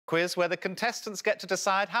quiz where the contestants get to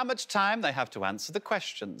decide how much time they have to answer the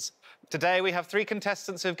questions. Today, we have 3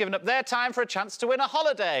 contestants who have given up their time for a chance to win a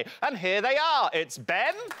holiday. And here they are. It's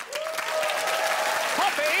Ben,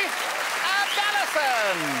 Poppy and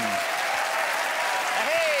Alison.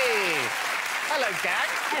 Hey! Hello, gang.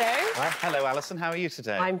 Hello. Hello, Alison. How are you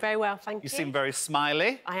today? I'm very well, thank you. You seem very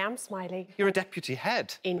smiley. I am smiling. You're a deputy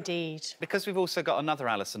head. Indeed. Because we've also got another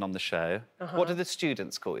Alison on the show, what do the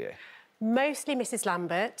students call you? Mostly Mrs.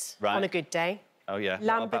 Lambert, Right. on a good day. Oh, yeah.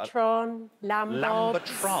 Lambertron, Lambob,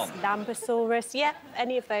 Lambertron? Lambosaurus, yeah,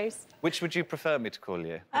 any of those. Which would you prefer me to call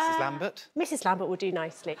you? Mrs. Lambert? Mrs. Lambert will do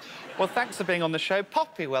nicely. Well, thanks for being on the show.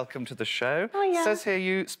 Poppy, welcome to the show. Oh, yeah. Says here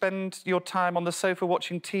you spend your time on the sofa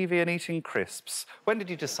watching TV and eating crisps. When did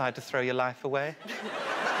you decide to throw your life away?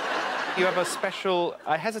 You have a special,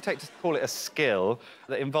 I hesitate to call it a skill,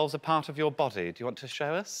 that involves a part of your body. Do you want to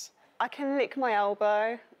show us? I can lick my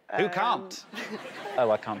elbow. Who can't?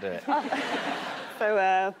 Oh, I can't do it.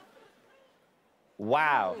 So,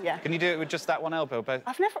 Wow. Yeah. Can you do it with just that one elbow? Both?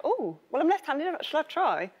 I've never... Oh, well, I'm left-handed. Shall I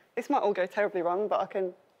try? This might all go terribly wrong, but I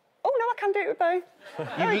can... Oh, no, I can do it with both.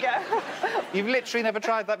 There we go. You've literally never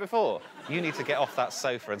tried that before? You need to get off that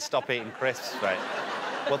sofa and stop eating crisps, mate.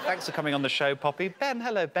 Well, thanks for coming on the show, Poppy. Ben,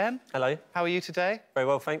 hello, Ben. Hello. How are you today? Very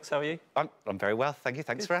well, thanks. How are you? I'm very well, thank you.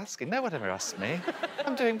 Thanks for asking. No one ever asked me.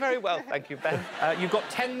 I'm doing very well, thank you, Ben. You've got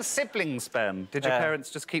 10 siblings, Ben. Did your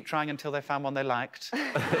parents just keep trying until they found one they liked?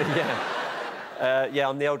 Yeah. Yeah,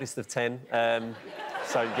 I'm the oldest of 10,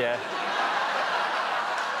 so, yeah.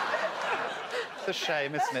 It's a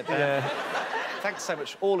shame, isn't it, Ben? Yeah. Thanks so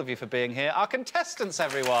much, all of you, for being here. Our contestants,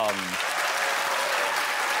 everyone.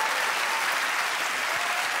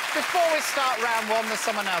 Before we start round 1, there's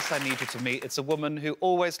someone else I need you to meet. It's a woman who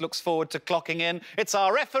always looks forward to clocking in. It's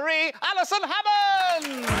our referee, Alison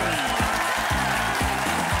Hammond!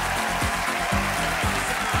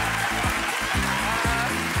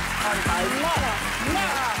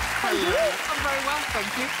 Hello. I'm very well,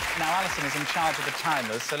 thank you. Now, Alison is in charge of the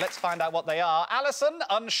timers, so let's find out what they are. Alison,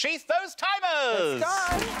 unsheath those timers!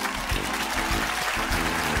 Let's go.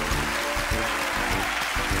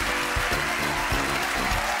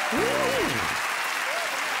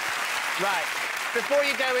 Right, before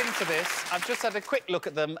you go into this, I've just had a quick look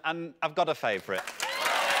at them and I've got a favourite.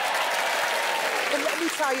 Well, let me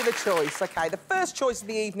tell you the choice, OK? The first choice of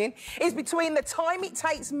the evening is between the time it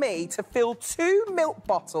takes me to fill 2 milk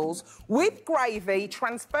bottles with gravy,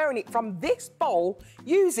 transferring it from this bowl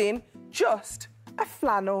using just a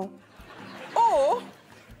flannel. Or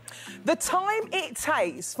the time it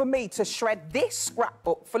takes for me to shred this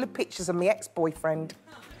scrapbook full of pictures of my ex-boyfriend.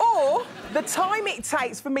 Or the time it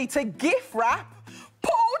takes for me to gift wrap